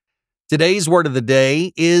Today's word of the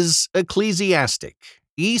day is ecclesiastic.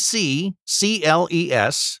 Ecclesiastic.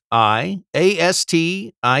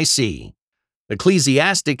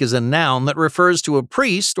 Ecclesiastic is a noun that refers to a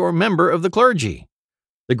priest or member of the clergy.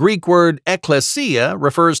 The Greek word ekklesia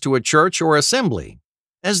refers to a church or assembly.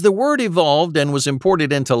 As the word evolved and was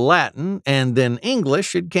imported into Latin and then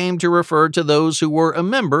English, it came to refer to those who were a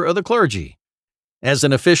member of the clergy. As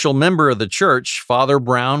an official member of the church, Father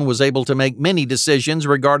Brown was able to make many decisions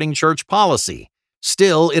regarding church policy.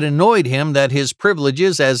 Still, it annoyed him that his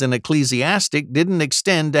privileges as an ecclesiastic didn't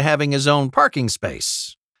extend to having his own parking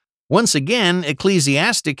space. Once again,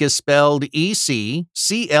 ecclesiastic is spelled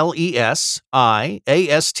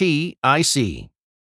Ecclesiastic.